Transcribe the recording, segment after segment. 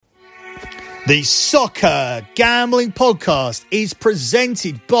The Soccer Gambling Podcast is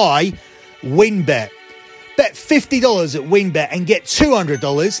presented by WynnBET. Bet $50 at WynnBET and get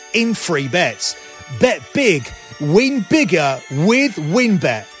 $200 in free bets. Bet big, win bigger with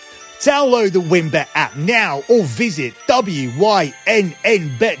WynnBET. Download the WynnBET app now or visit wynnbet.com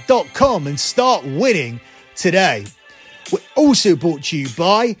and start winning today. We're also brought to you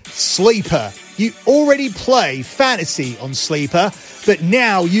by Sleeper. You already play fantasy on Sleeper, but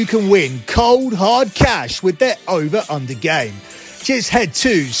now you can win cold, hard cash with their over-under game. Just head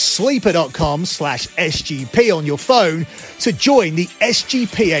to sleeper.com/SGP on your phone to join the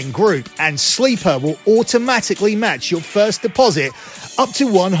SGPN group, and Sleeper will automatically match your first deposit up to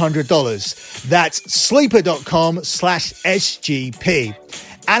 $100. That's sleeper.com/SGP.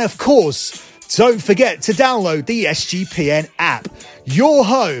 And of course, don't forget to download the SGPN app, your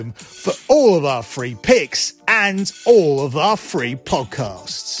home for all of our free picks and all of our free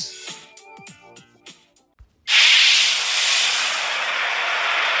podcasts.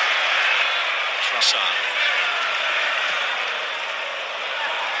 Trossard.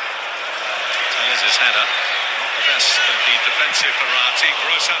 Tears his header. Not the best of the defensive variety.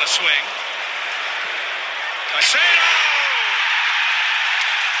 Gross out a swing. Caicedo!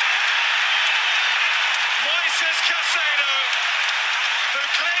 Moises Caicedo, who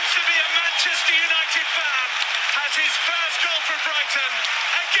claims to be a Manchester United fan, has his first goal for Brighton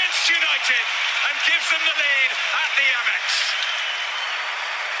against United and gives them the lead at the Amex.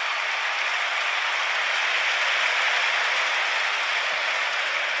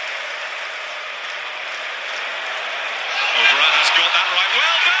 O'Brien has got that right.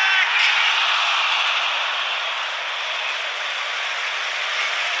 Welbeck!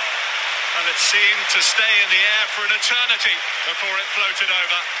 And it seemed to stay in the air for an eternity before it floated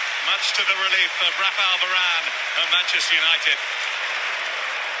over, much to the relief of Rafael Varane and Manchester United.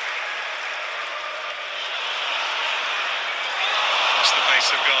 Across the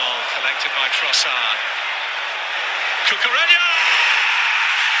face of goal, collected by Trossard. Cucurella!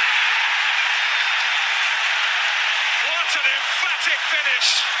 What an emphatic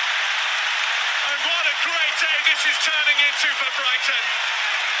finish! And what a great day this is turning into for Brighton.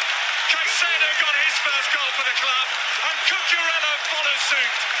 Caicedo got his first goal for the club, and Cucurella follows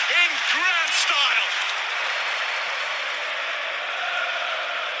suit in grand style.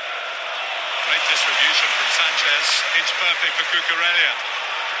 Great distribution from Sanchez, inch perfect for Cucurella.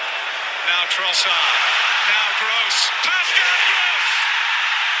 Now Trossard, now Gross, Pascal Gross!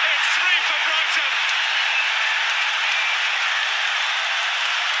 It's 3 for Brighton.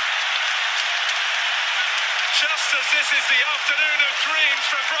 Just as this is the afternoon of dreams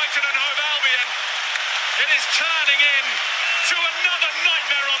for Brighton and Hove Albion, it is turning in to another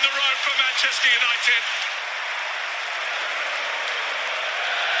nightmare on the road for Manchester United.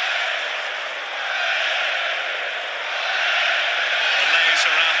 Malaise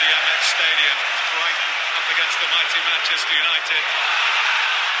around the Amex Stadium. Brighton up against the mighty Manchester United.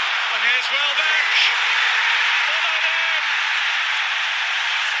 And here's Welbeck. Followed in.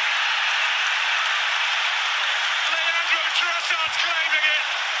 Leandro Trossard's claiming it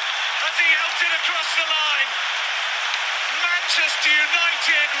as he helped it across the line. Manchester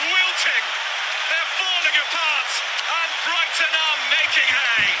United wilting. They're falling apart, and Brighton are making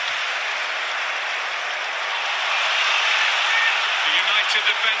hay. The United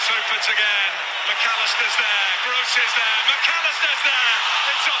defence opens again. McAllister's there, Gross is there, McAllister's there.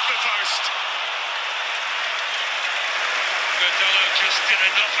 It's off the post. Gordillo just did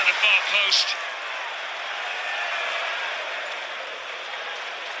enough at the far post.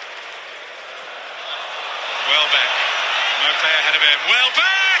 Welbeck, Mope ahead of him,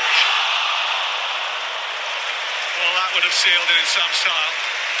 Welbeck! Well, that would have sealed it in some style.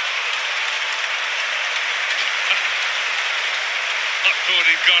 I thought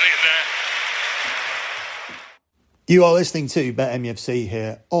he'd got it there. You are listening to BetMUFC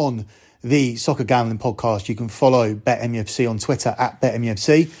here on the Soccer Gambling Podcast. You can follow BetMUFC on Twitter at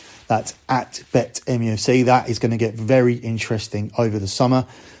BetMUFC. That's at BetMUFC. That is going to get very interesting over the summer,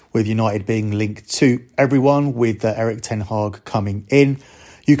 with United being linked to everyone, with Eric Ten Hag coming in.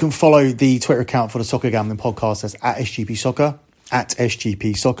 You can follow the Twitter account for the Soccer Gambling Podcast. That's at SGP Soccer, at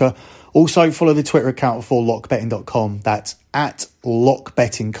SGP Soccer. Also, follow the Twitter account for lockbetting.com. That's at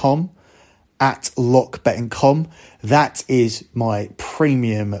lockbetting.com, at lockbetting.com. That is my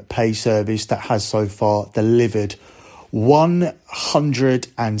premium pay service that has so far delivered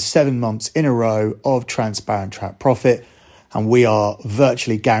 107 months in a row of transparent track profit. And we are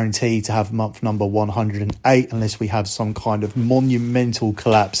virtually guaranteed to have month number 108 unless we have some kind of monumental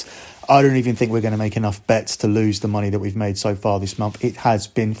collapse I don't even think we're going to make enough bets to lose the money that we've made so far this month. It has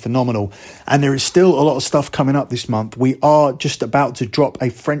been phenomenal. And there is still a lot of stuff coming up this month. We are just about to drop a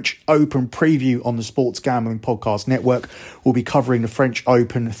French Open preview on the Sports Gambling Podcast Network. We'll be covering the French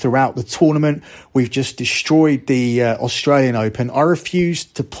Open throughout the tournament. We've just destroyed the Australian Open. I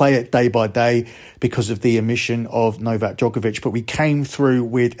refused to play it day by day because of the omission of Novak Djokovic, but we came through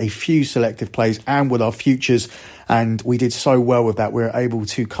with a few selective plays and with our futures, and we did so well with that. We were able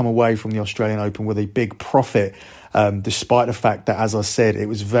to come away from the Australian Open with a big profit, despite the fact that, as I said, it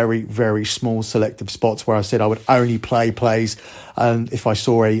was very, very small selective spots where I said I would only play plays if I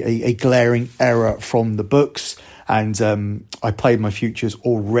saw a glaring error from the books. And I played my futures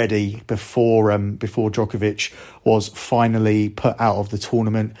already before Djokovic was finally put out of the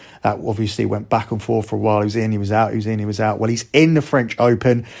tournament. That obviously went back and forth for a while. He was in, he was out, he was in, he was out. Well, he's in the French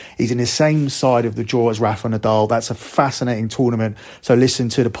Open. He's in the same side of the draw as Rafa Nadal. That's a fascinating tournament. So listen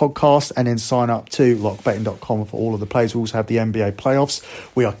to the podcast and then sign up to lockbetting.com for all of the plays. We also have the NBA playoffs.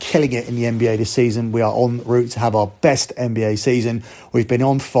 We are killing it in the NBA this season. We are en route to have our best NBA season. We've been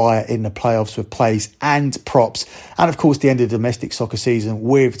on fire in the playoffs with plays and props. And of course, the end of the domestic soccer season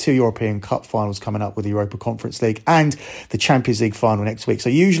with 2 European Cup finals coming up with the Europa Conference League and the Champions League final next week. So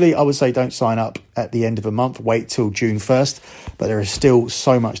usually I would say don't sign up at the end of a month, wait till June 1st. But there is still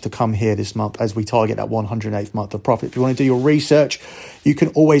so much to come here this month as we target that 108th month of profit. If you want to do your research, you can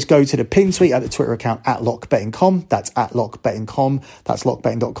always go to the pin tweet at the Twitter account at lockbetting.com. That's at lockbetting.com. That's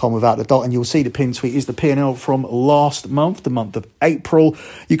lockbetting.com without the dot. And you'll see the pin tweet is the P&L from last month, the month of April.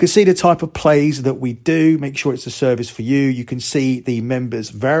 You can see the type of plays that we do. Make sure it's a service for you. You can see the members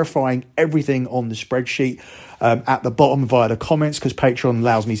verifying everything on the spreadsheet at the bottom via the comments, because Patreon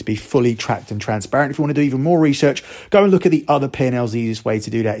allows me to be fully tracked and transparent. If you want to do even more research, go and look at the other P&Ls. The easiest way to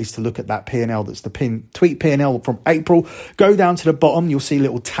do that is to look at that P&L that's the tweet P&L from April. Go down to the bottom, you'll see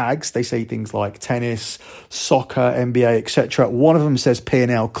little tags. They say things like tennis, soccer, NBA, etc. One of them says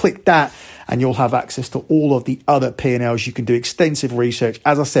P&L. Click that and you'll have access to all of the other P&Ls. You can do extensive research.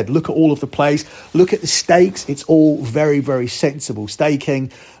 As I said, look at all of the plays. Look at the stakes. It's all very, very sensible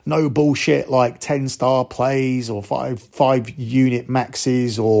staking. No bullshit like 10-star plays or 5-unit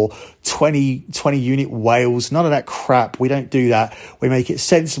maxes or 20-unit whales. None of that crap. We don't do that. We make it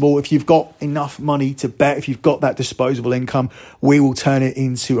sensible. If you've got enough money to bet, if you've got that disposable income, we will turn it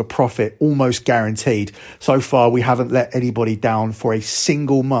into a profit, almost guaranteed. So far, we haven't let anybody down for a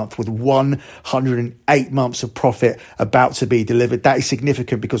single month, with 108 months of profit about to be delivered. That is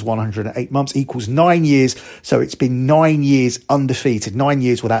significant because 108 months equals 9 years. So it's been 9 years undefeated, 9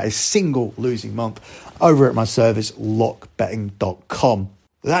 years without a single losing month over at my service, lockbetting.com.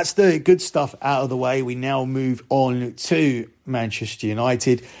 That's the good stuff out of the way. We now move on to Manchester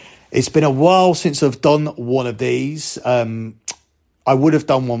United. It's been a while since I've done one of these. I would have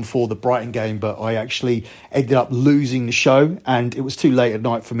done one for the Brighton game, but I actually ended up losing the show and it was too late at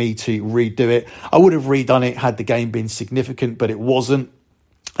night for me to redo it. I would have redone it had the game been significant, but it wasn't.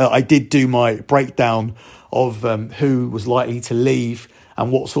 I did do my breakdown of who was likely to leave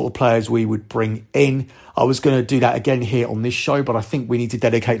and what sort of players we would bring in. I was going to do that again here on this show, but I think we need to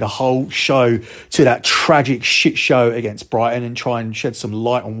dedicate the whole show to that tragic shit show against Brighton and try and shed some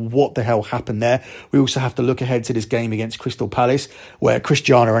light on what the hell happened there. We also have to look ahead to this game against Crystal Palace, where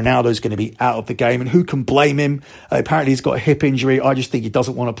Cristiano Ronaldo is going to be out of the game, and who can blame him? Apparently he's got a hip injury. I just think he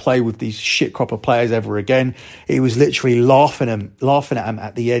doesn't want to play with these shit crop of players ever again. He was literally laughing at him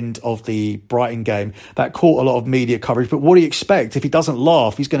at the end of the Brighton game. That caught a lot of media coverage, but what do you expect? If he doesn't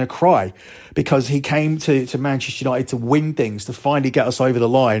laugh, he's going to cry, because he came to Manchester United to win things, to finally get us over the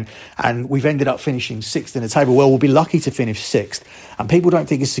line, and we've ended up finishing 6th in the table. Well, we'll be lucky to finish 6th, and people don't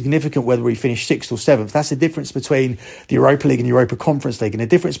think it's significant whether we finish 6th or 7th. That's the difference between the Europa League and Europa Conference League, and the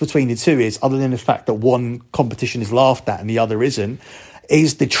difference between the two is, other than the fact that one competition is laughed at and the other isn't,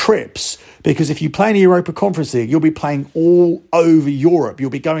 is the trips. Because if you play in the Europa Conference League, you'll be playing all over Europe. You'll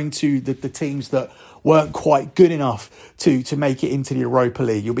be going to the teams that weren't quite good enough to make it into the Europa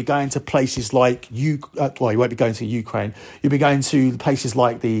League. You'll be going to places like you won't be going to Ukraine. You'll be going to places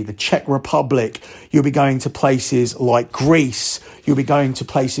like the Czech Republic. You'll be going to places like Greece. You'll be going to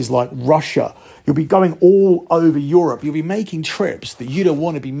places like Russia. You'll be going all over Europe. You'll be making trips that you don't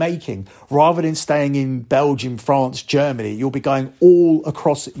want to be making. Rather than staying in Belgium, France, Germany, you'll be going all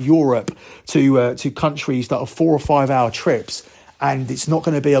across Europe to countries that are 4 or 5 hour trips. And it's not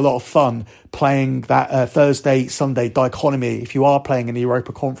going to be a lot of fun playing that Thursday-Sunday dichotomy if you are playing in the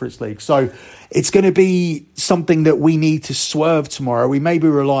Europa Conference League. So it's going to be something that we need to swerve tomorrow. We may be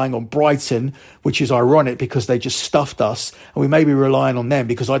relying on Brighton, which is ironic because they just stuffed us, and we may be relying on them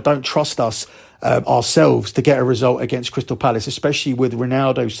because I don't trust us ourselves to get a result against Crystal Palace, especially with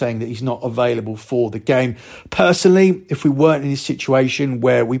Ronaldo saying that he's not available for the game. Personally, if we weren't in this situation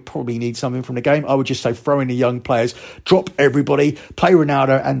where we probably need something from the game, I would just say throw in the young players, drop everybody, play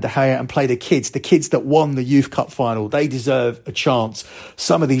Ronaldo and De Gea, and play the kids that won the Youth Cup final. They deserve a chance.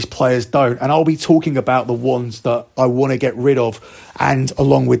 Some of these players don't, and I'll be talking about the ones that I want to get rid of, and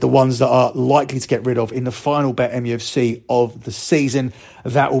along with the ones that are likely to get rid of in the final Bet MUFC of the season.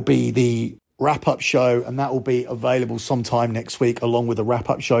 That will be the wrap-up show, and that will be available sometime next week, along with the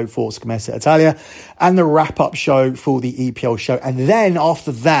wrap-up show for Scommessa Italia and the wrap-up show for the EPL show. And then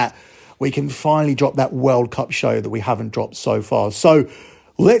after that, we can finally drop that World Cup show that we haven't dropped so far. So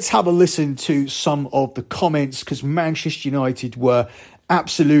let's have a listen to some of the comments, because Manchester United were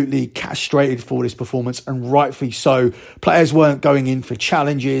absolutely castrated for this performance, and rightfully so. Players weren't going in for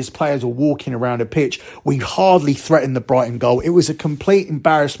challenges. Players were walking around a pitch. We hardly threatened the Brighton goal. It was a complete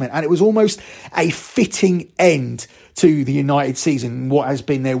embarrassment, and it was almost a fitting end to the United season, what has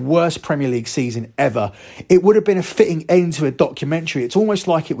been their worst Premier League season ever. It would have been a fitting end to a documentary. It's almost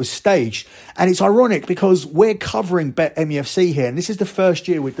like it was staged. And it's ironic because we're covering Bet MUFC here, and this is the first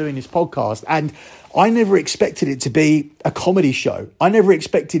year we're doing this podcast, and I never expected it to be a comedy show. I never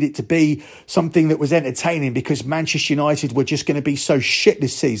expected it to be something that was entertaining because Manchester United were just going to be so shit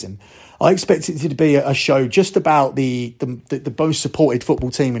this season. I expected it to be a show just about the most supported football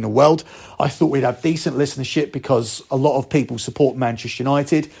team in the world. I thought we'd have decent listenership because a lot of people support Manchester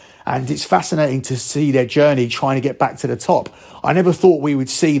United, and it's fascinating to see their journey trying to get back to the top. I never thought we would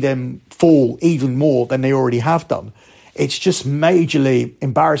see them fall even more than they already have done. It's just majorly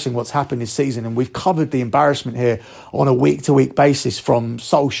embarrassing what's happened this season, and we've covered the embarrassment here on a week-to-week basis, from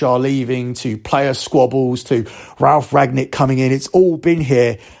Solskjaer leaving to player squabbles to Ralf Rangnick coming in. It's all been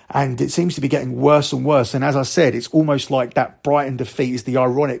here, and it seems to be getting worse and worse. And as I said, it's almost like that Brighton defeat is the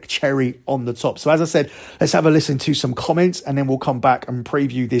ironic cherry on the top. So as I said, let's have a listen to some comments, and then we'll come back and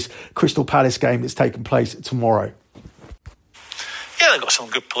preview this Crystal Palace game that's taking place tomorrow. Yeah, they've got some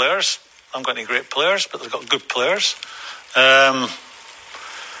good players. I haven't got any great players, but they've got good players. But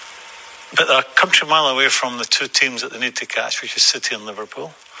they're a country mile away from the two teams that they need to catch, which is City and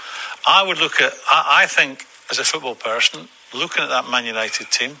Liverpool. I think, as a football person, looking at that Man United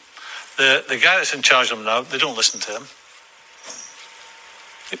team, the guy that's in charge of them now, they don't listen to him.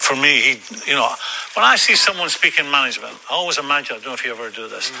 For me, when I see someone speaking management, I always imagine, I don't know if you ever do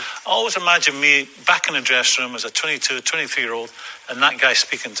this, I always imagine me back in the dressing room as a 22, 23-year-old, and that guy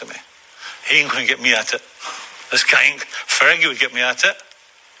speaking to me. He ain't going to get me at it. This guy, Fergie, would get me at it.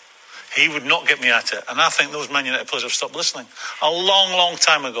 He would not get me at it. And I think those Man United players have stopped listening a long, long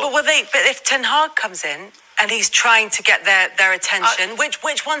time ago. But if Ten Hag comes in and he's trying to get their attention,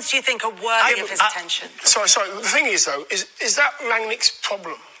 which ones do you think are worthy of his attention? Sorry. The thing is, though, is that Rangnick's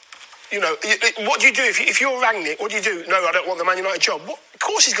problem? What do you do if you're Rangnick? What do you do? No, I don't want the Man United job. Of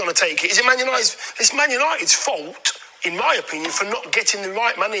course he's going to take it. Is it Man United's? It's Man United's fault, in my opinion, for not getting the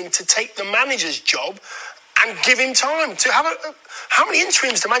right man in to take the manager's job and give him time to have how many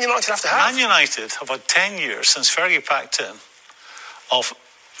interims do Man United have to have? Man United have had 10 years since Fergie packed in of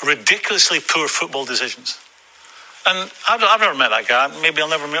ridiculously poor football decisions. And I've never met that guy. Maybe I'll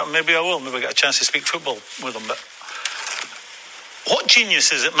never meet him. Maybe I will. Maybe I'll get a chance to speak football with him. But what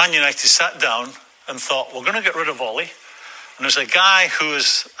genius is it Man United sat down and thought, we're going to get rid of Ollie. And there's a guy who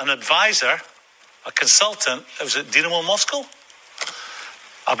is an advisor, a consultant. Was it Dinamo Moscow?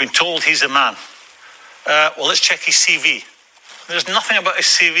 I've been told he's a man. Well, let's check his CV. There's nothing about his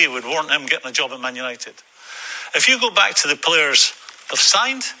CV that would warrant him getting a job at Man United. If you go back to the players they've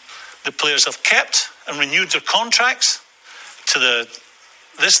signed, the players have kept and renewed their contracts, to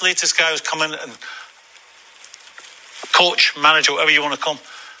this latest guy who's come in and coach, manager, whatever you want to call him,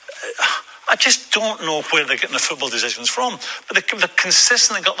 I just don't know where they're getting the football decisions from. But they've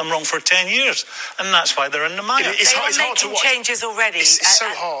consistently got them wrong for 10 years, and that's why they're in the mire. They are making changes already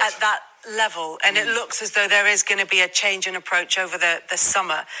at that level, and it looks as though there is going to be a change in approach over the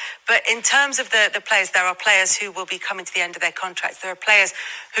summer. But in terms of the players, there are players who will be coming to the end of their contracts. There are players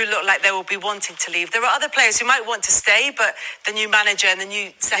who look like they will be wanting to leave. There are other players who might want to stay, but the new manager and the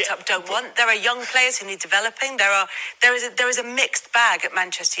new setup don't want. There are young players who need developing. There is a mixed bag at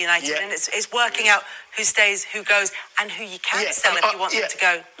Manchester United, and it's working out who stays, who goes, and who you can sell if you want them to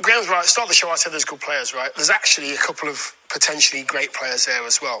go. Graham's right. Start the show, I said there's good players, right? There's actually a couple of potentially great players there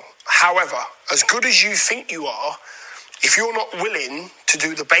as well. However, as good as you think you are, if you're not willing to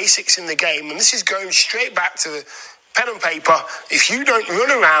do the basics in the game, and this is going straight back to the pen and paper, if you don't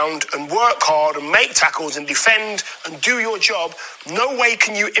run around and work hard and make tackles and defend and do your job, no way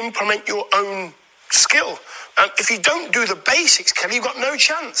can you implement your own skill. If you don't do the basics, Kelly, you've got no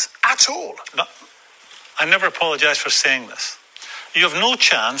chance at all. No, I never apologise for saying this. You have no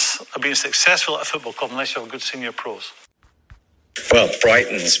chance of being successful at a football club unless you have good senior pros. Well,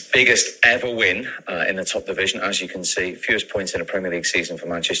 Brighton's biggest ever win in the top division, as you can see, fewest points in a Premier League season for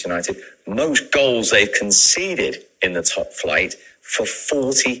Manchester United, most goals they've conceded in the top flight for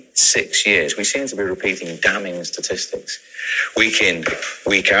 46 years. We seem to be repeating damning statistics week in,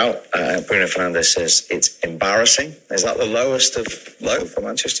 week out. Bruno Fernandes says it's embarrassing. Is that the lowest of low for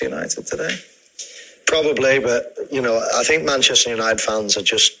Manchester United today? Probably, but, I think Manchester United fans are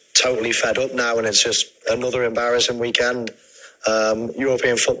just totally fed up now, and it's just another embarrassing weekend.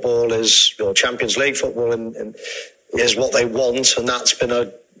 European football is, Champions League football is what they want, and that's been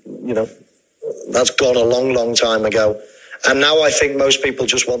that's gone a long, long time ago. And now I think most people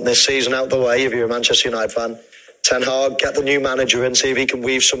just want this season out the way. If you're a Manchester United fan, Ten Hag, get the new manager in, see if he can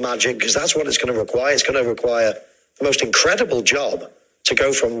weave some magic, because that's what it's going to require. It's going to require the most incredible job to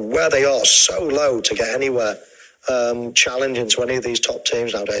go from where they are so low to get anywhere challenging to any of these top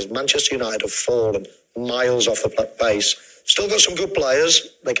teams nowadays. Manchester United have fallen miles off the pace. Still got some good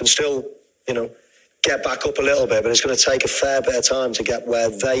players. They can still, get back up a little bit, but it's going to take a fair bit of time to get where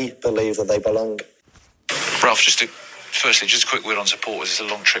they believe that they belong. Ralph, firstly, just a quick word on supporters. It's a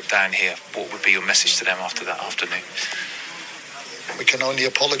long trip down here. What would be your message to them after that afternoon? We can only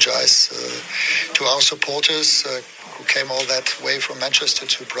apologise to our supporters who came all that way from Manchester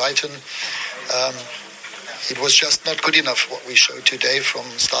to Brighton. It was just not good enough what we showed today from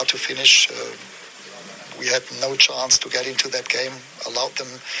start to finish. We had no chance to get into that game, allowed them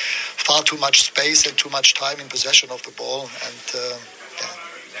far too much space and too much time in possession of the ball. And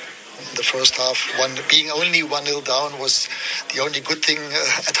in the first half, being only 1-0 down was the only good thing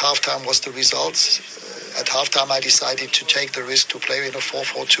at halftime was the results. At halftime, I decided to take the risk to play in a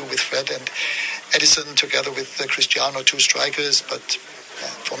 4-4-2 with Fred and Edison together with Cristiano, two strikers. But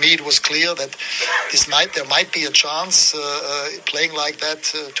for me, it was clear that there might be a chance playing like that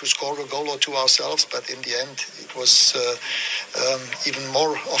to score a goal or two ourselves. But in the end, it was even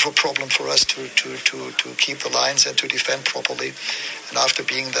more of a problem for us to keep the lines and to defend properly. And after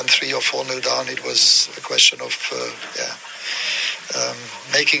being then 3 or 4-0 down, it was a question of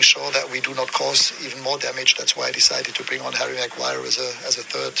making sure that we do not cause even more damage. That's why I decided to bring on Harry Maguire as a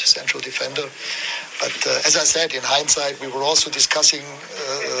third central defender. But as I said, in hindsight, we were also discussing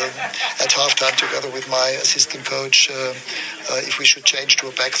at halftime together with my assistant coach if we should change to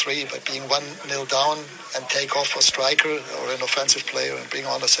a back three. But being 1-0 down and take off a striker or an offensive player and bring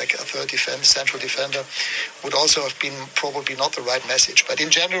on a third central defender would also have been probably not the right message. But in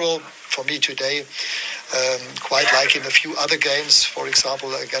general, for me today, quite like in a few other games, for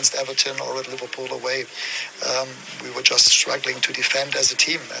example, against Everton or at Liverpool away, we were just struggling to defend as a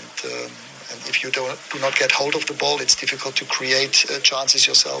team. And if you do not get hold of the ball, it's difficult to create chances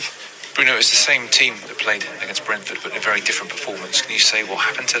yourself. Bruno, it's the same team that played against Brentford, but a very different performance. Can you say what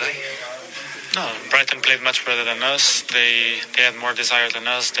happened today? No, Brighton played much better than us. They had more desire than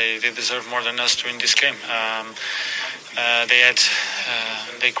us. They deserve more than us to win this game.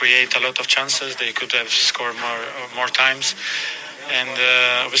 They create a lot of chances. They could have scored more times, and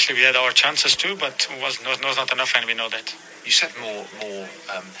obviously we had our chances too, but it was not enough, and we know that. You said more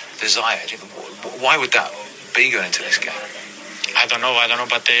desire. Why would that be going into this game? I don't know,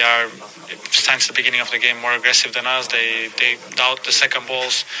 but they are, since the beginning of the game, more aggressive than us. They doubt the second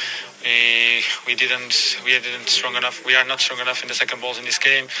balls. We didn't strong enough. We are not strong enough in the second balls in this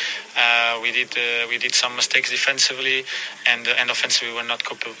game. We did some mistakes defensively, and offensively we were not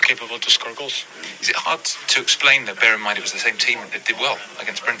capable to score goals. Is it hard to explain that? Bear in mind it was the same team that did well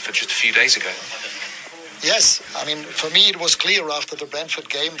against Brentford just a few days ago. Yes, I mean, for me it was clear after the Brentford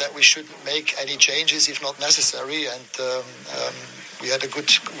game that we shouldn't make any changes if not necessary, and we had a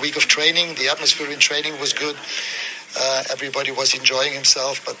good week of training. The atmosphere in training was good. Everybody was enjoying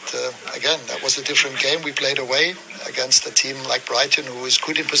himself, but again, that was a different game. We played away against a team like Brighton, who is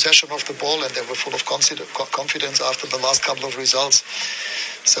good in possession of the ball, and they were full of confidence after the last couple of results.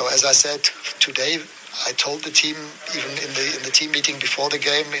 So, as I said today, I told the team, even in the team meeting before the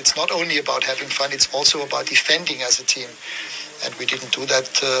game, it's not only about having fun, it's also about defending as a team. And we didn't do that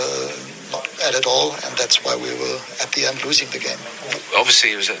not at all, and that's why we were, at the end, losing the game.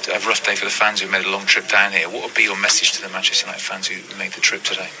 Obviously, it was a rough day for the fans who made a long trip down here. What would be your message to the Manchester United fans who made the trip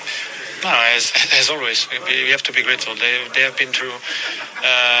today? No, as always, we have to be grateful. They have been through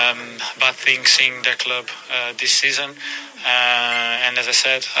bad things seeing their club this season, and as I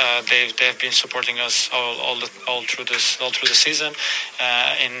said, they've been supporting us all through the season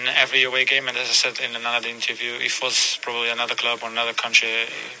in every away game. And as I said in another interview, if it was probably another club or another country,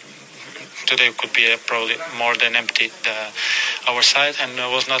 today could be probably more than empty our side, and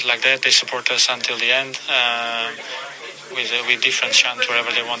it was not like that. They support us until the end. With different chants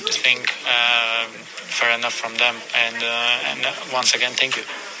wherever they want to think, fair enough from them, and once again, thank you.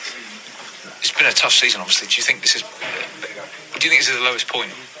 It's been a tough season, obviously. Do you think this is the lowest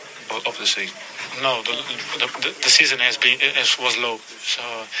point of the season? No, the season was low. So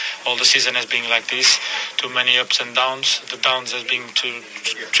all the season has been like this. Too many ups and downs. The downs has been too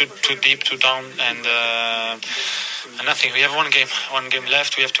deep, too down, and nothing. We have one game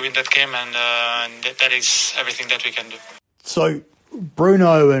left. We have to win that game, and that is everything that we can do. So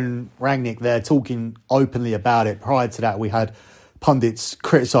Bruno and Rangnick, they're talking openly about it. Prior to that, we had pundits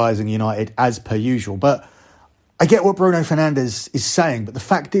criticising United as per usual. But I get what Bruno Fernandes is saying. But the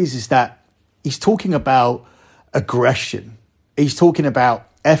fact is that he's talking about aggression. He's talking about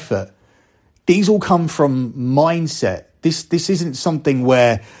effort. These all come from mindset. This isn't something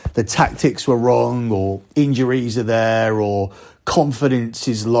where the tactics were wrong or injuries are there or confidence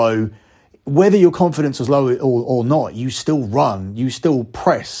is low. Whether your confidence was low or not, you still run, you still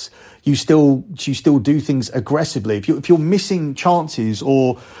press, you still do things aggressively. If you're missing chances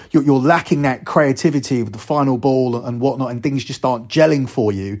or you're lacking that creativity with the final ball and whatnot, and things just aren't gelling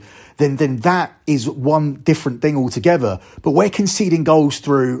for you, then that is one different thing altogether. But we're conceding goals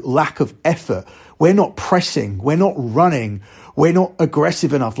through lack of effort. We're not pressing. We're not running. We're not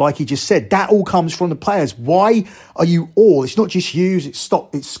aggressive enough, like he just said. That all comes from the players. Why are you all? It's not just Hughes. It's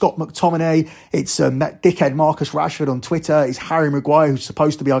Scott McTominay. It's that dickhead Marcus Rashford on Twitter. It's Harry Maguire, who's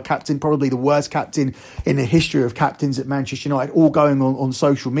supposed to be our captain, probably the worst captain in the history of captains at Manchester United, all going on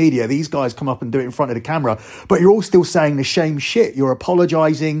social media. These guys come up and do it in front of the camera. But you're all still saying the same shit. You're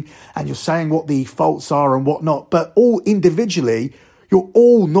apologising and you're saying what the faults are and whatnot. But all individually, you're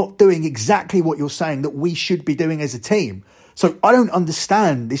all not doing exactly what you're saying that we should be doing as a team. So I don't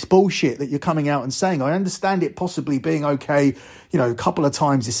understand this bullshit that you're coming out and saying. I understand it possibly being okay, a couple of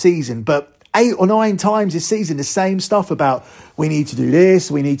times this season, but 8 or 9 times this season, the same stuff about we need to do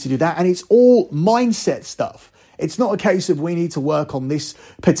this, we need to do that. And it's all mindset stuff. It's not a case of we need to work on this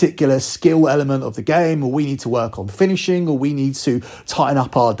particular skill element of the game, or we need to work on finishing, or we need to tighten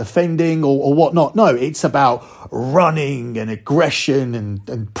up our defending or whatnot. No, it's about running and aggression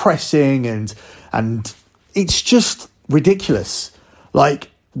and pressing and it's just ridiculous.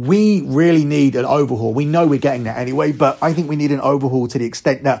 Like, we really need an overhaul. We know we're getting that anyway, but I think we need an overhaul to the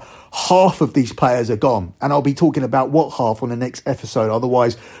extent that half of these players are gone. And I'll be talking about what half on the next episode.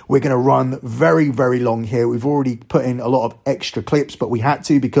 Otherwise, we're going to run very, very long here. We've already put in a lot of extra clips, but we had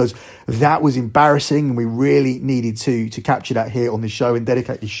to because that was embarrassing and we really needed to capture that here on the show and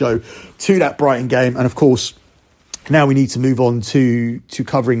dedicate the show to that Brighton game. And of course, now we need to move on to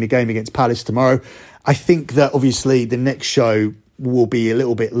covering the game against Palace tomorrow. I think that obviously the next show will be a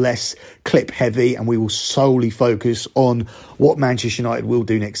little bit less clip heavy and we will solely focus on what Manchester United will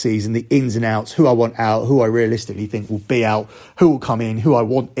do next season, the ins and outs, who I want out, who I realistically think will be out, who will come in, who I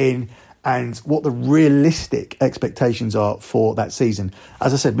want in, and what the realistic expectations are for that season.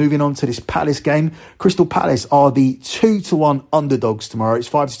 As I said, moving on to this Palace game, Crystal Palace are the 2-1 underdogs tomorrow. It's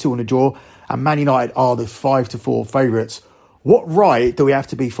 5-2 on the draw, and Man United are the 5-4 favourites. What right do we have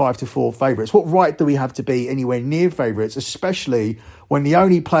to be 5-4 favourites? What right do we have to be anywhere near favourites, especially when the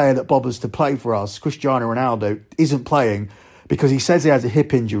only player that bothers to play for us, Cristiano Ronaldo, isn't playing because he says he has a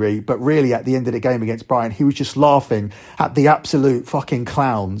hip injury, but really at the end of the game against Brighton, he was just laughing at the absolute fucking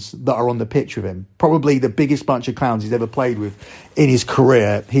clowns that are on the pitch with him. Probably the biggest bunch of clowns he's ever played with in his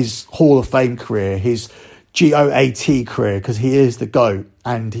career, his Hall of Fame career, his GOAT career, because he is the GOAT.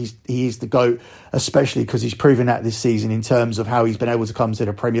 And he is the GOAT, especially because he's proven that this season in terms of how he's been able to come to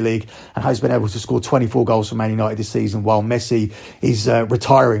the Premier League and how he's been able to score 24 goals for Man United this season while Messi is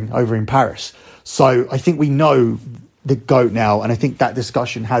retiring over in Paris. So I think we know the GOAT now, and I think that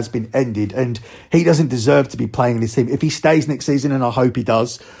discussion has been ended, and he doesn't deserve to be playing in this team. If he stays next season, and I hope he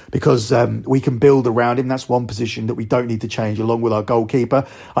does, because we can build around him. That's one position that we don't need to change, along with our goalkeeper.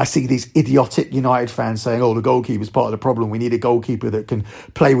 I see these idiotic United fans saying, the goalkeeper's part of the problem. We need a goalkeeper that can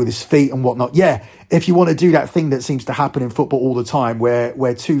play with his feet and whatnot. Yeah, if you want to do that thing that seems to happen in football all the time, where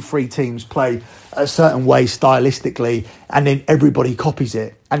 2-3 teams play a certain way stylistically, and then everybody copies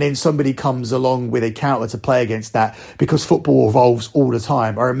it, and then somebody comes along with a counter to play against that, because football evolves all the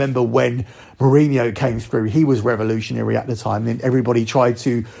time. I remember when Mourinho came through, he was revolutionary at the time, and everybody tried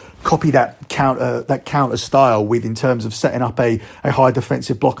to copy that counter style with, in terms of setting up a high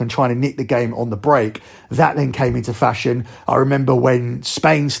defensive block and trying to nick the game on the break. That then came into fashion. I remember when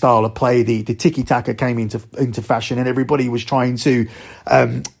Spain's style of play, the tiki-taka, came into fashion, and everybody was trying to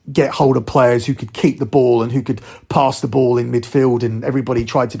get hold of players who could keep the ball and who could pass the ball in midfield, and everybody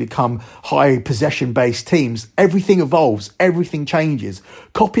tried to become high possession-based teams. Everything evolves, everything changes.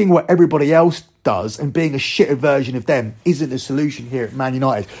 Copying what everybody else does and being a shitter version of them isn't a solution here at Man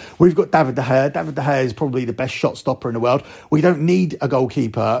United. We've got David De Gea. David De Gea is probably the best shot stopper in the world. We don't need a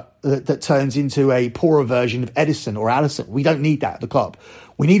goalkeeper that turns into a poorer version of Edison or Alisson. We don't need that at the club.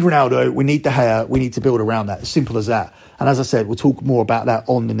 We need Ronaldo. We need De Gea. We need to build around that. As simple as that. And as I said, we'll talk more about that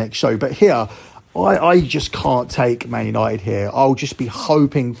on the next show. But here, I just can't take Man United here. I'll just be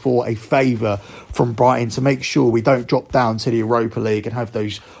hoping for a favour from Brighton to make sure we don't drop down to the Europa League and have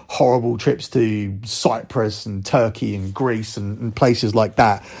those horrible trips to Cyprus and Turkey and Greece and places like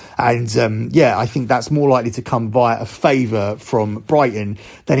that. And I think that's more likely to come via a favour from Brighton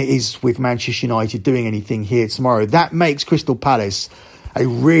than it is with Manchester United doing anything here tomorrow. That makes Crystal Palace a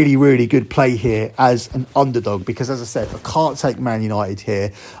really, really good play here as an underdog, because, as I said, I can't take Man United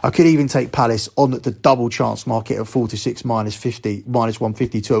here. I could even take Palace on the double chance market at 4-6 minus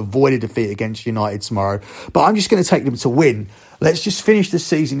 150 to avoid a defeat against United tomorrow. But I'm just going to take them to win. Let's just finish the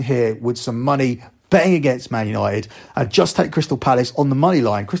season here with some money betting against Man United, and just take Crystal Palace on the money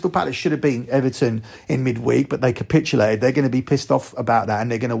line. Crystal Palace should have beaten Everton in midweek, but they capitulated. They're going to be pissed off about that, and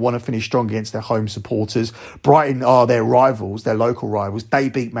they're going to want to finish strong against their home supporters. Brighton are their rivals, their local rivals. They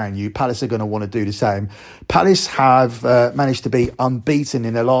beat Man U. Palace are going to want to do the same. Palace have managed to be unbeaten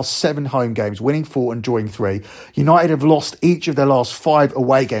in their last 7 home games, winning 4 and drawing 3. United have lost each of their last 5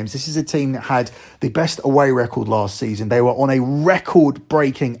 away games. This is a team that had the best away record last season. They were on a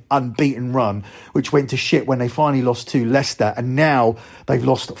record-breaking unbeaten run, which went to shit when they finally lost to Leicester, and now they've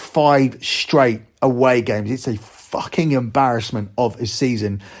lost 5 straight away games. It's a fucking embarrassment of a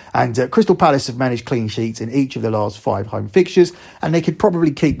season. And Crystal Palace have managed clean sheets in each of the last 5 home fixtures, and they could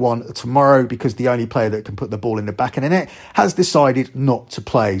probably keep one tomorrow because the only player that can put the ball in the back of the net has decided not to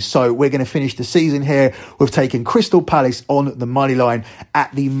play. So we're going to finish the season here with taking Crystal Palace on the money line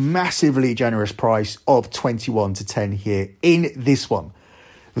at the massively generous price of 21-10 here in this one.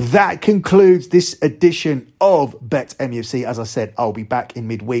 That concludes this edition of Bet MUFC. As I said, I'll be back in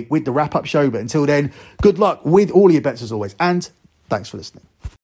midweek with the wrap-up show. But until then, good luck with all your bets as always. And thanks for listening.